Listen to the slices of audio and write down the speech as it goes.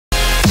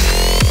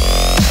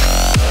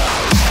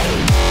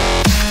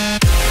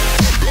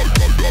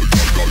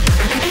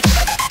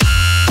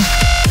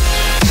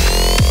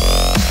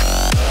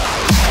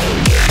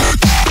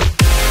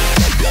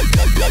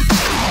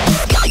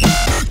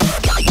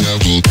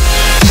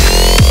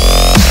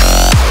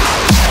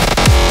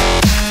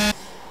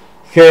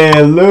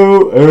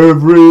Hello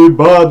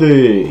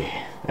everybody!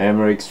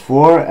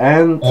 MrX4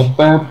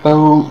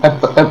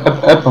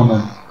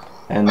 AppelMan.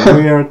 and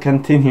we are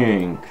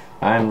continuing.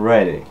 I'm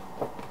ready.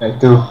 I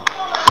do.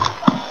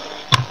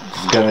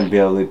 It's gonna be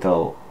a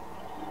little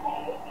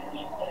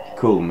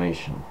cool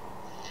mission.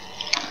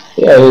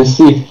 Yeah, you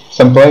see,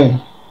 some plane.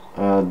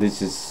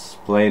 This is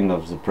plane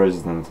of the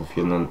President of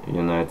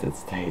United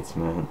States,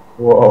 man.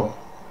 Whoa.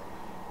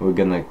 We're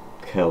gonna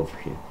help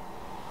him.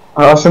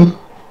 Awesome.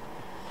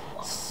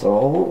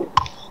 So,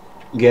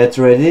 get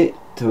ready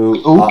to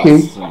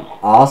Okay.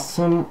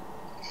 awesome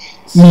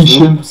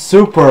Mission.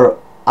 super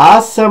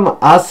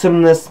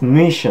awesomeness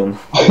mission.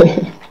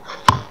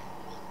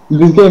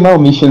 This game, all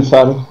missions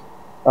are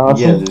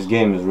awesome. Yeah, this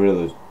game is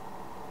really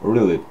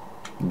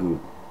good.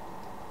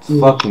 It's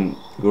fucking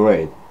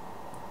great.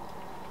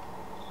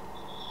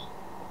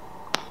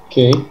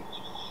 Okay.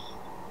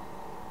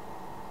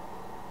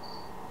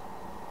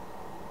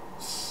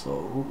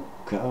 So,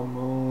 come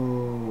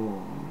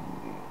on.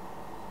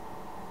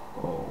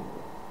 Oh.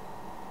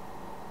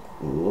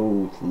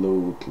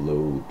 Load.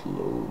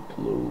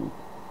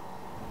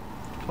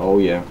 Oh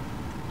yeah.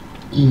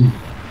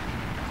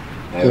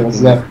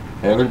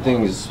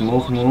 Everything is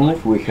smooth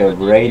move. We have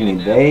rainy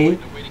day.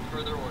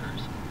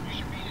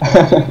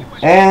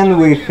 And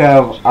we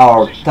have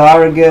our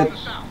target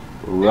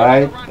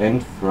right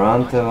in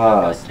front of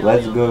us.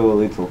 Let's go a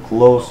little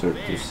closer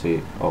to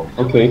see. Oh.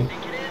 Okay.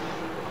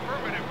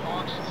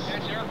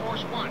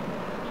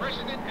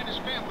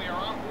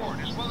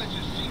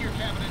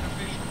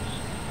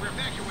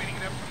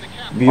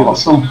 Beautiful.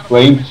 Awesome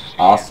plane.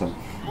 Awesome.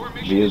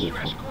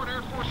 Beautiful.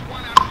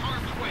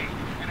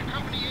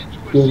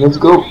 Yeah, let's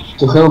go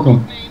to help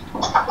him.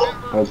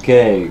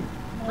 Okay.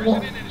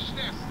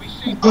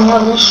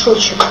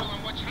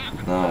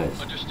 Nice.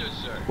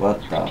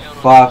 What the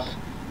fuck?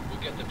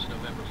 We'll get them to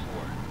November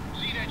 4.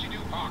 See that you do,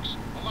 Hawks.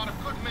 A lot of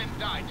good men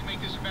died to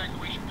make this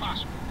evacuation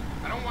possible.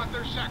 I don't want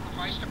their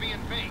sacrifice to be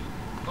in vain.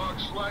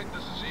 Hawks Flight,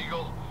 this is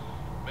Eagle.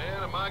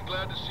 Man, am I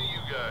glad to see you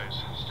guys.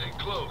 Stay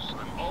close.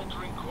 I'm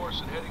altering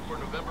course and heading for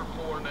November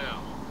 4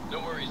 now. No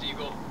worries,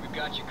 Eagle. We've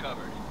got you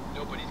covered.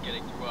 Nobody's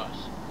getting through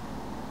us.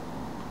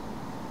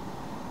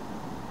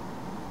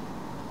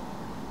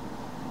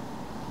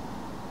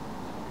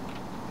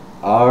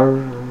 Are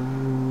you...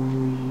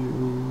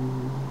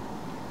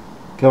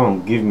 Come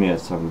on, give me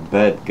some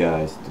bad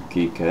guys to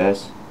kick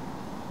ass.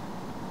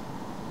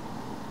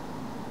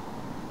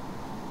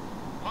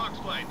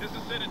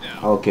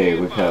 Okay,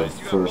 we have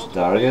first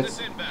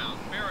targets.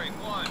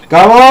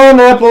 Come on,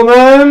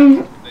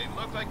 AppelMan!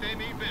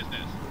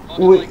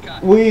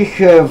 We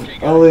have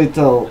a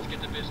little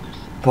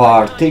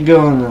party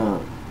going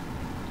on.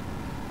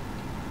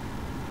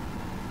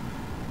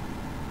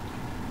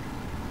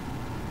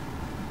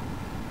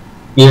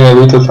 Yeah,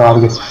 little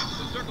targets.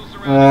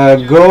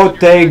 Go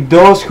take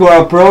those who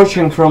are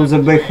approaching from the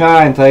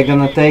behind. I'm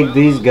gonna take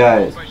these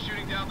guys.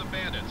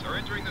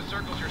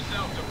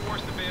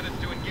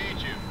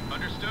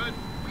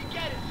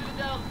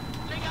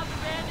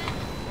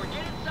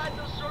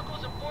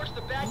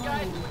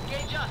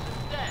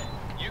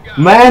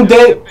 Man,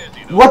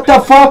 what the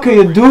fuck are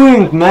you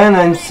doing, man?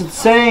 I'm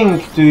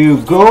saying to you,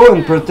 go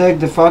and protect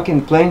the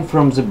fucking plane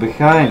from the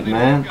behind,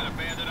 man.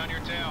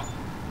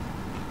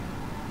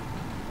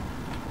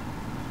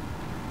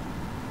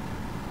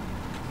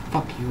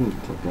 Fuck you,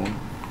 little guy.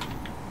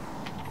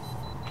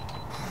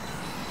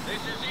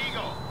 This is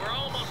Eagle. We're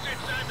almost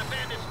inside the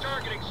bandits'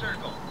 targeting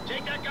circle.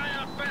 Take that guy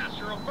out fast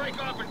or he'll break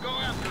off and go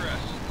after us.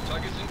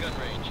 Target's in gun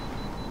range.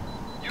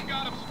 You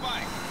got him,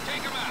 Spike.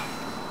 Take him out.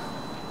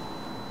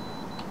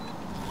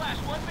 Flash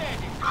one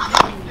bandit.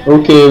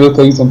 Okay, we'll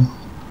take them.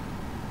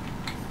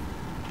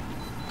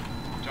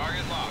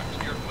 Target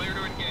locked. You're clear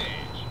to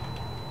engage.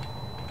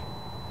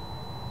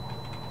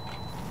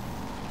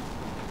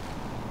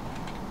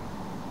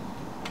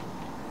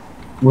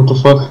 What the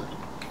fuck?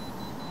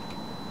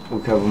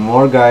 We have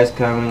more guys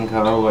coming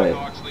our way.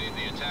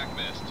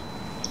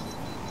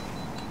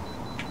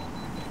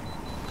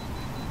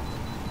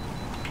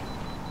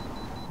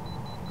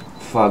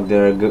 Fuck,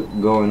 they're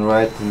going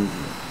right in.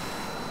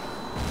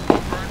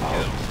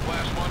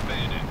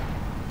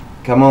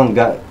 Come on,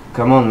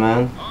 come on,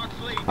 man.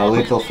 A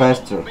little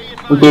faster.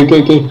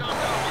 Okay.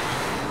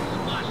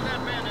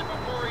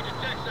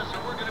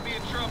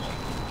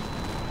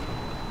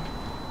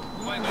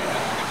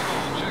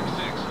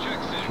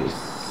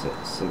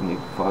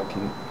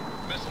 Fucking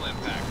missile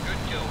impact. Good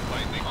kill,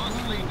 Lightning.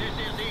 Oxley, this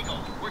is Eagle.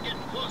 We're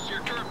getting close to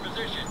your current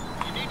position.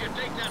 You need to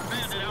take that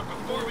bandit out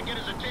before we get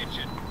his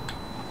attention.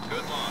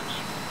 Good launch.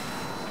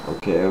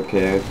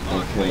 Okay.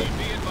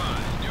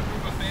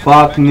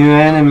 Fuck, new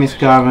enemies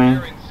coming.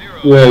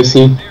 Yeah, I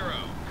see.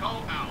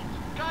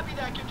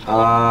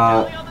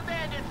 I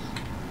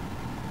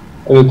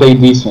will take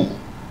this one.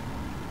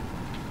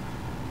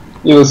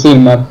 You will see,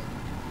 man.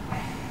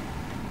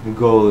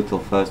 Go a little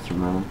faster,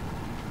 man.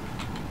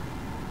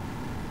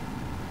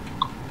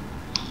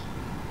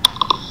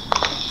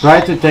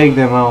 Try to take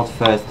them out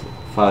faster,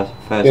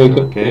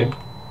 okay?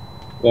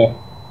 Yeah.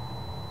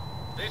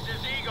 This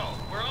is Eagle.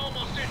 We're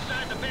almost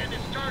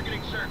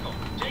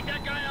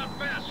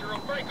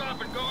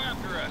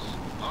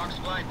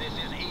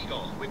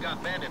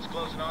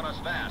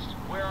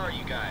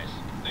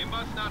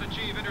not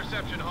achieve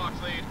interception,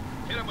 Hawks lead.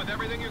 Hit him with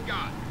everything you've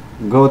got.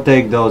 Go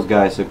take those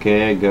guys,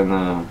 okay?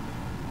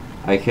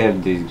 I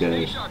have these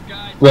Stay guys. sharp,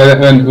 guys. Where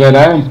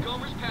I am?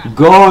 Gomer's passed.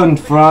 Go in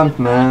front,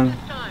 man. This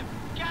time.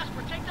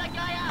 Casper, take that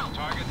guy out.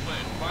 Target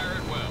lit. Fire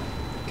it well.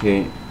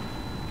 Okay.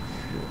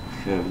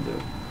 Have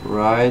the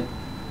right.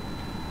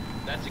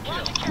 That's a kill.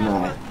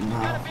 Nice.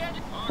 No.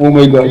 Oh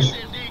my gosh.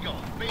 This is Eagle.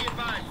 Be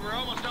advised, we're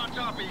almost on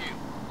top of you.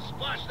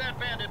 Splash that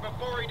bandit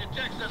before he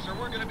detects us or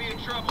we're gonna be in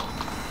trouble.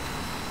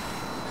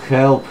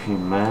 Help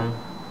him, man.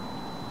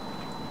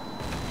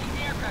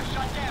 The aircraft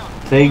shot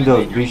down. Take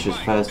those bitches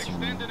faster,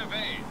 man. Extend and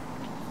evade.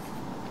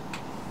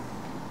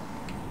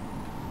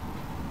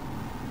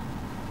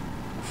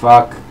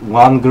 Fuck.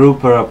 One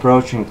grouper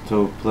approaching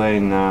to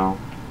plane now.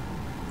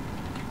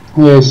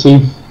 Yeah, I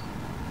see.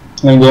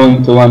 I'm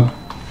going to one.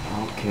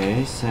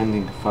 Okay,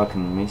 sending a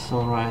fucking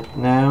missile right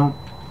now.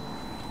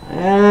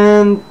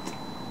 And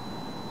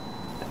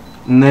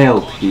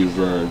nailed his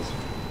ass.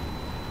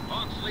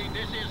 Hawks lead,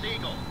 this is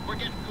Eagle. We're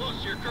getting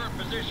close to your current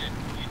position.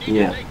 You need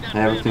Yeah, to take that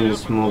everything bandit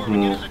is out smooth before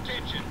we get move. his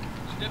attention.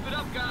 Step it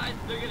up, guys.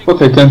 They're getting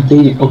Fuck, I can't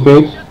see.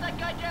 Okay. Shut that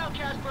guy down,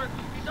 Casper.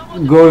 He's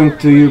almost Going in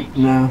to you range.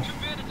 now. Two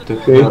bandits To at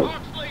Okay. help.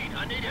 Hawks lead.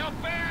 I need help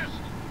fast.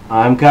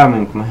 I'm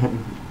coming,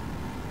 man.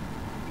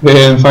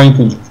 Yeah, I'm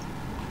fighting.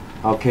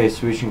 Okay,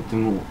 switching to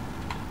move.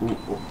 You've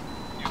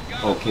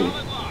got Okay. a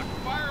solid lock.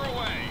 Fire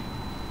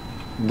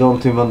away.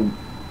 Don't even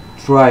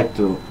try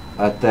to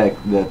attack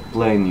that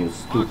plane, you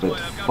stupid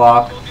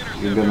fuck.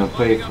 You're gonna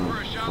pay for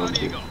this.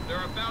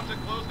 They're about to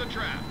close the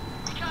trap.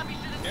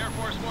 Air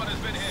Force One has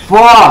been hit.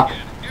 Fuck!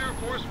 Air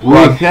Force We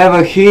One. have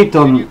a hit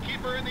Can you on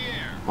keep her in the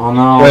air?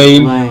 our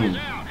Plane. plane. Is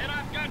out, and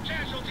I've got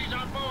casualties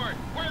on board.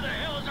 Where the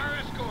hell is our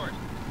escort?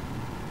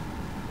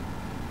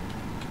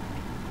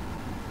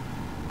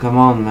 Come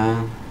on,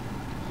 man.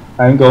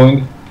 I'm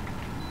going.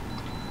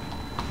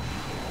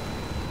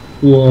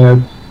 Yeah.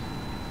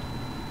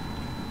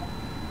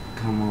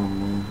 Come on,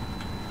 man.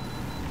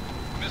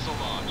 Missile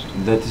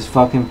launched. That is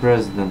fucking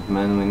president,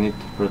 man. We need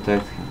to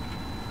protect him.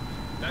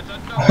 That's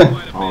another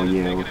flight of Oh, bandits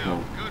yeah, taken okay.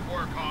 out. Good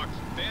work, Hawks.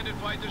 Bandit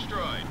flight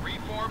destroyed.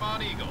 Reform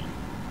on Eagle.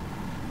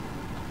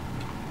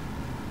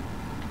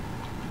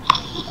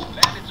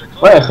 Bandits are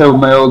close. Why I have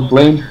my old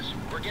plane?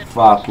 We're getting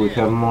Fuck, we close.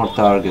 have more Hold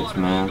targets, water,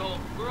 man. Eagle.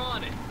 We're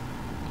on it.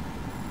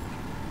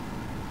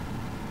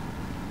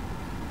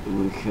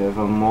 We have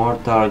more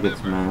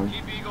targets, man.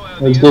 Keep Eagle out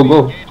of Let's the go, enemy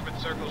go. engagement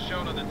circle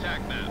shown on the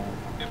TAC map.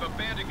 If a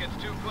bandit gets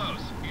too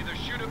close, either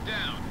shoot him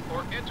down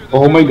or enter the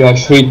Oh my zone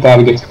gosh, 3 and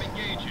targets. make him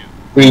engage you.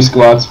 3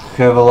 squads.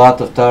 Have a lot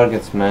of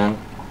targets, man.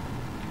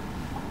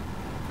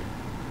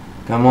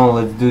 Come on,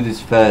 let's do this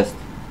fast.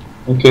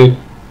 Okay.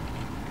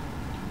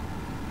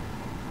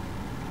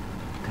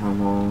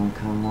 Come on,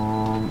 come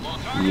on.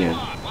 Yeah.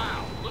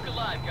 Wow, look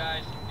alive,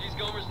 guys. These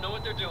Gomers know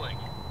what they're doing.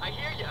 I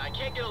hear ya. I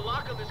can't get a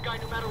lock on this guy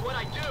no matter what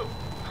I do.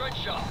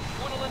 Crenshaw,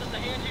 you wanna lend us a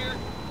hand here?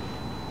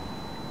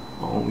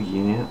 Oh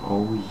yeah,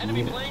 oh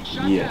Enemy yeah. plane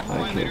shot Yeah, down. I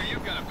Flight leader, have.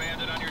 you've got a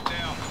bandit on your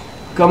tail.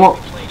 Come on.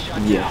 Plane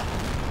shot Yeah.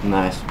 down.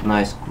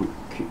 Nice.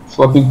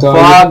 Fucking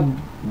target. Fuck!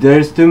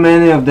 There's too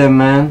many of them,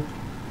 man.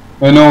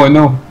 I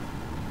know.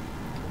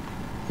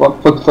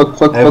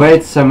 Fuck.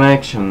 Await some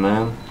action,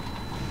 man.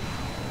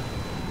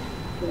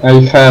 I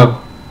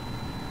have.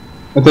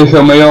 But I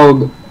have my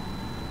old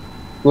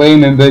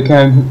plane and they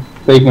can't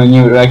take my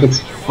new rackets.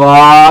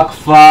 Fuck,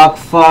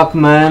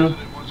 man.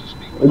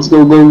 Let's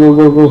go. Major,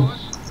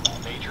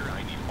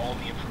 I need all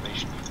the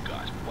information you've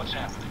got. What's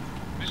happening?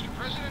 Mr.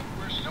 President,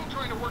 we're still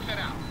trying to work that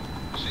out.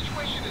 The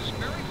situation is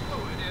very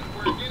fluid and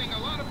we're getting a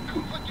lot of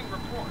conflicting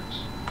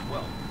reports.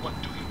 Well, what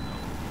do you know?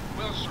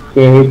 Well, sir,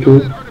 Okay, we know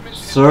okay. that Artemis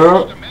has Sir,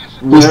 launched a massive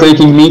He's Where-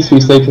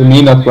 taking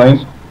me, not plane.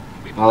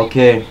 We believe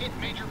Okay. it hit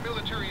major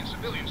military and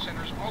civilian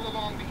centers all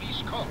along the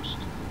East Coast.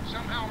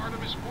 Somehow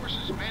Artemis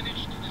forces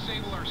managed to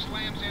disable our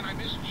SLAM's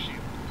anti-missile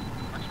shield.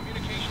 Our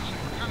communications and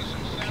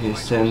reconnaissance Okay,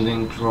 satellites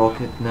sending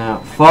rocket now.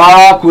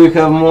 Fuck, we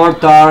have more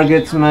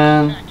targets,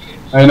 man.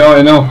 I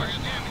know.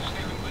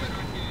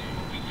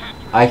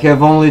 I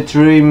have only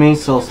 3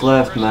 missiles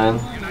left, man.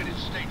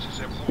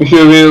 If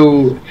you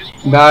will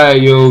die,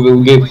 you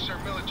will get.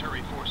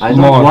 I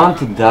don't More. want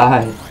to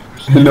die.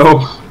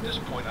 No.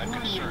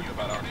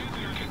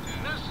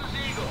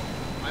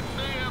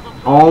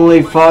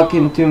 Only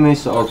fucking 2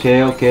 missiles.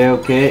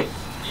 Okay.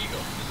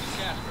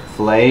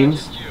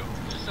 Flames.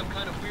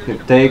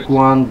 Could take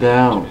one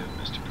down.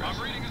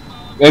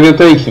 I will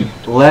take him.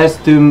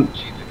 Last 2.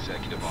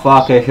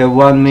 Fuck, I have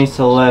 1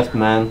 missile left,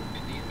 man.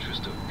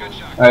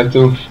 I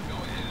too.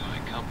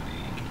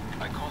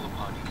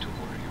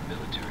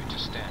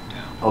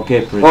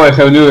 Okay, Oh, please. I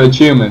have new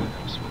achievement.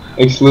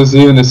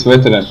 Exclusiveness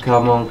veteran.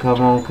 Come on.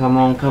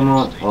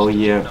 Oh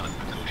yeah.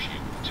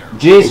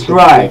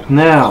 G-strike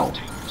now.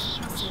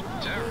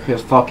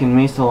 Have fucking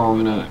missile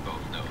on me. I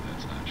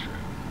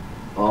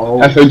Oh,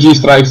 have G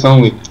strikes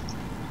only.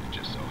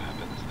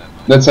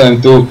 That's why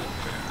I'm too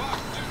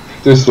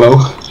slow.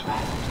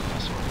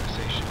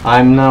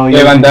 I'm now Okay,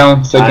 one using.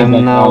 down, second I'm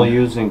one now down.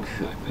 using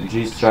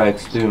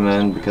G-strikes too,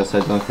 man, because I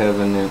don't have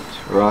any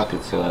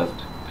rockets left.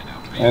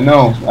 I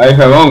know, I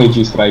have only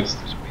 2 strikes.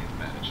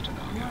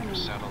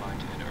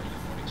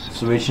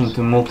 Switching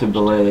to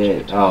multiple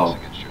AA. Oh,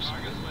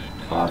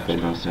 fuck, I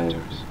don't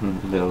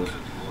have those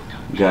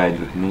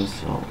guided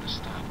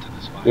missiles.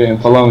 Yeah, I'm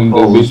following the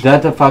Oh, is beach.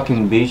 that a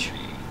fucking beach?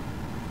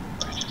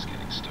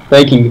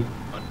 Taking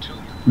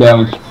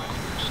down.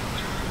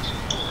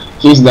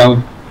 He's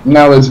down.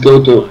 Now let's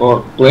go to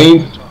our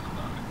plane.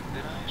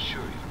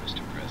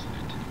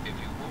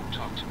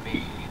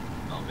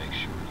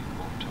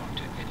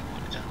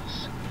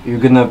 You're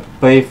gonna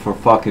pay for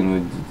fucking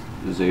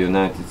with the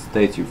United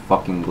States, you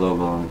fucking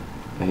global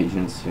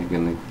agency. Are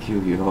gonna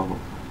kill you all.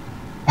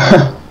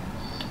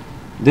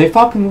 They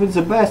fucking with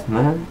the best,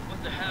 man.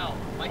 What the hell?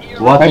 My ear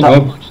What I the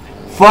know.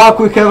 fuck?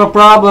 We have a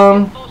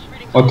problem.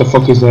 What the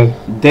fuck is that?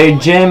 They're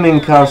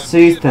jamming our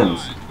systems.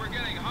 We're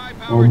getting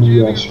Oh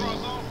my gosh.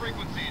 across all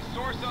frequencies.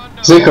 Source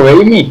unknown. They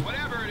harassed me?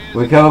 Whatever it is,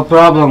 We have a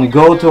problem.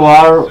 Go to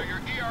our. so your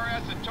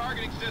ERS and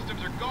targeting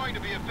systems are going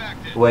to be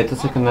affected. Wait a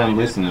second, I'm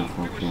listening We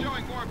for were him.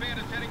 showing more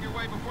bandits heading your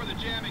way before the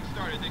jamming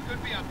started. They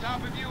could be on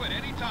top of you at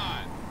any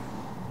time.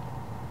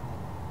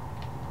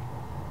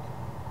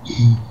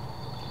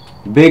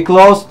 Be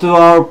close to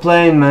our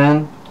plane,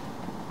 man.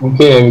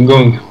 Okay, I'm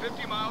going.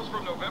 50 miles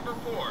from November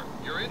 4.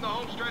 You're in the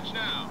home stretch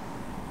now.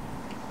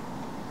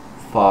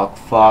 Fuck,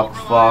 fuck,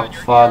 fuck,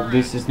 fuck.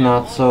 This is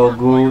not so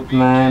good,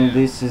 man.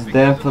 This is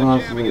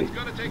definitely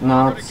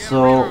not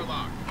so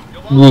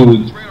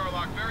Good.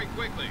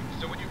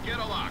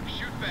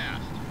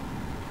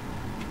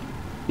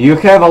 You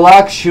have a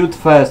lock, shoot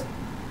fast.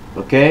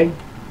 Okay?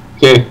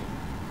 Okay.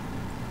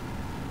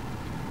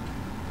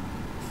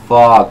 Hawks,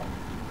 Fuck.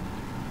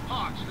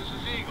 this is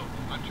Eagle.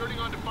 I'm turning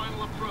on to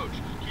final approach.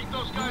 Keep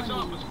those guys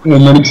off us.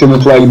 MrX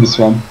not like this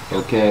one.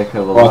 Okay, I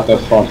have a What lock. the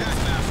fuck?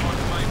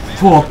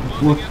 Fuck,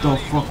 what the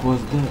fuck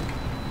was that?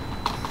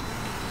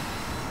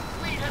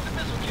 Lead has a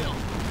missile kill.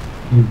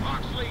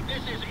 Hawks, lead,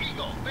 this is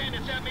Eagle.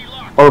 Bandits have me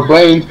locked. Our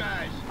plane.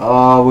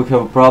 Oh, we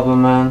have a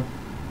problem, man.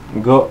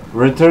 Go,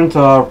 return to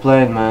our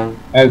plane, man.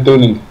 I'm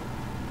turning.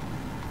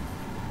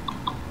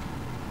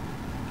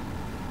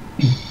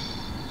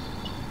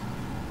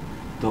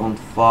 Don't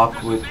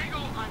fuck with.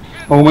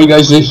 Oh my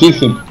gosh, they hit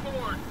him.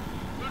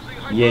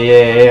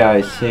 Yeah,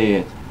 I see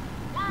it.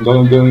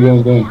 Going.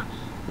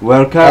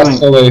 We're coming.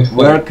 That's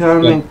We're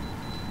coming.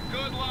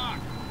 Good luck.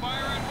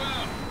 Fire at will.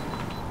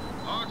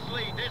 Hawks,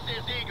 lead, this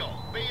is Eagle.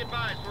 Be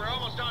advised, we're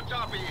almost on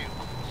top of you.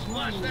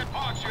 Splash that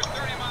Hawks, you're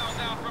 30 miles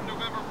out from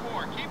November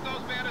 4. Keep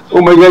those bandits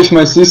Oh my gosh,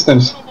 my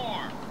systems. a little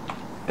more.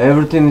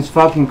 Everything is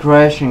fucking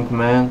crashing,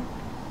 man.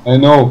 I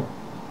know.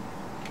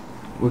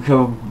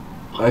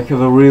 I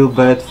have a real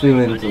bad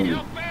feeling to Need it.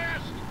 help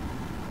fast.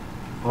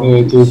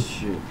 Holy too.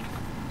 shit.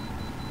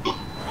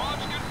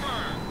 Launch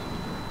confirmed.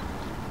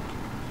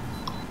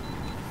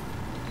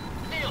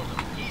 Nailed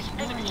him. He's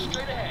enemy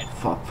straight ahead.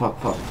 Fuck. You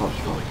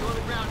on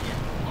the ground yet?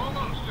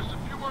 Almost. Just a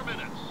few more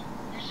minutes.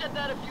 You said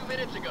that a few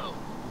minutes ago.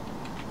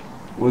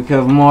 We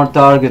have more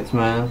targets,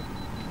 man.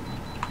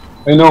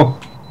 I know.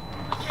 Taking a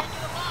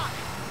lock.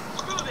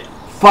 Screw this.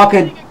 Fuck,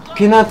 I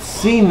cannot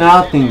see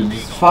nothing.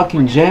 This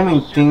fucking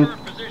jamming thing.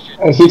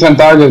 I hit on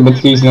target, but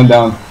he's not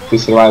down. He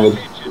survived.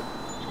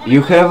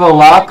 You have a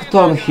lock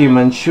on him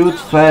and shoot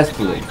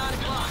fastly.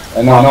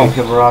 I know, I no.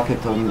 have a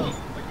rocket on me. Are you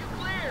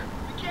clear?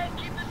 We can't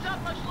keep this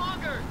up much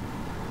longer.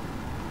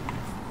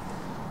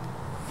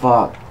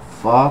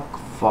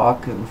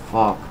 Fucking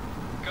fuck.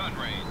 Gun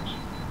range.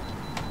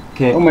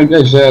 Okay, Oh my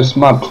gosh, they are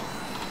smart.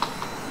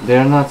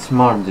 they're not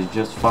smart, they're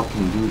just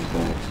fucking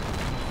douchebags.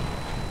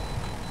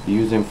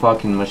 Using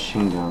fucking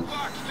machine guns.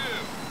 Fox 2.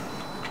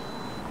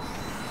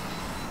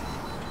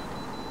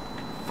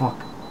 Fuck.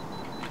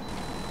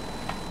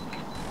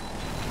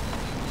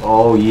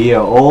 Oh yeah,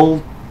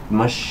 old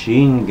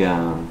machine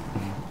gun.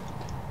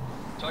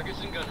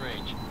 Targets in gun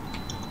range.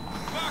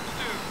 Fox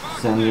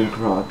 2. Sending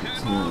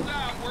rockets now. Miles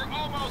out. We're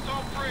almost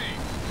home free.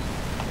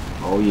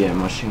 Oh yeah,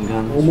 machine Oh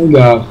guns. my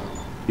god.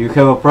 You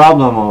have a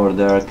problem over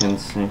there, I can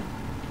see.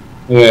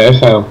 Yeah,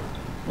 I have.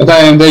 But I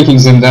am taking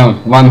them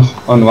down,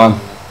 1-on-1.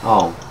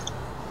 Oh.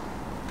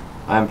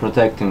 I'm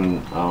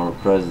protecting our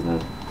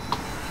president.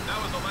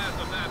 That was the last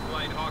of that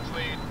flight, Hawks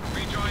lead.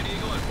 Rejoin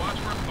Eagle and watch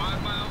for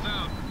 5 miles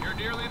out. You're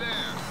nearly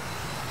there.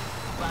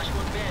 Flash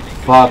one bandit.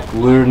 Fuck,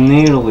 we're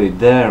nearly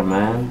there,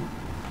 man.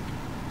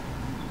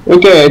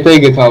 Okay, I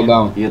take it all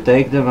down. You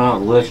take them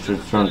out, let's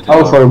return to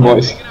All our for plane.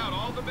 boys. Taking out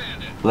all the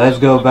bandits. Let's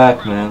go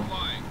back, man.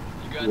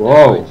 You got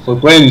Whoa, for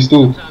plane is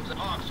too.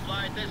 Hawks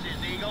flight, this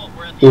is Eagle.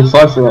 We're at the Too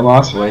far from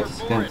us. Wait a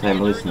second,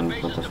 I'm listening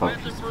what the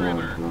fuck is going on.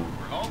 We're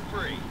home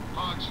free.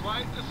 Hawks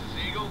flight, this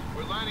is Eagle.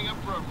 We're lining up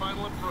for our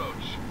final approach.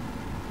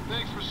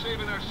 Thanks for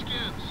saving our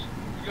skins.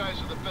 You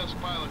guys are the best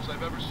pilots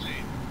I've ever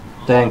seen.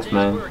 Thanks, Day's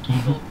man. work,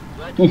 Eagle.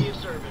 Glad to be of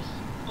service.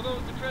 Although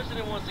if the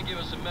president wants to give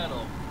us a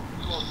medal,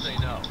 we won't say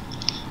no.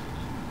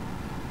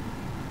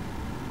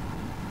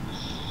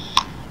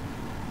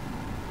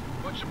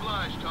 Much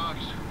obliged,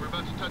 Hawks. We're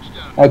about to touch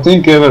down. I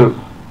think ever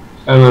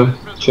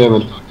H.A.W.X.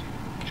 Gentlemen,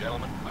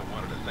 I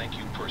wanted to thank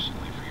you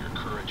personally for your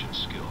courage and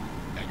skill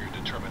and your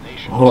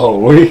determination. Oh,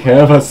 we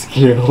have a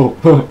skill.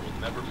 We'll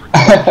never forget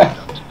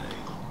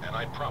And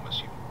I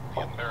promise you,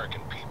 the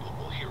American people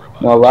will hear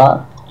about No it.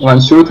 lag. One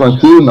shoot, one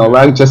kill, no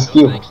lag, just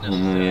kill. Thanks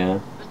necessary. Yeah.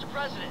 Mr.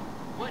 President,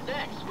 what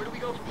next? Where do we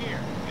go from here?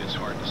 It's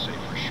hard to say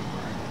for sure,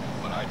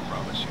 but I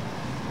promise you,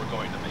 we're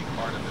going to make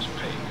Artemis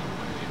pay for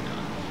what we've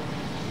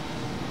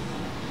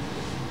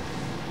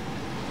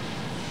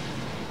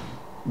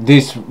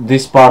done.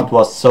 This part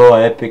was so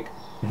epic.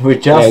 We Yeah,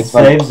 just it's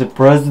fun. saved the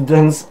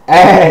president's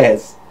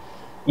ass.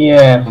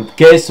 Yeah.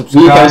 Okay,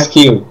 We have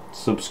skill.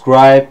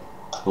 subscribe,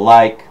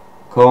 like,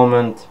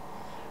 comment.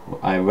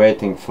 I'm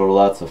waiting for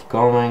lots of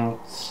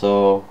comments.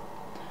 So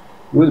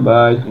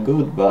Goodbye.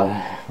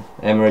 goodbye,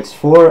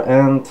 MrX4,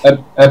 and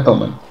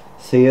AppelMan.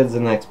 see you at the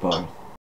next part.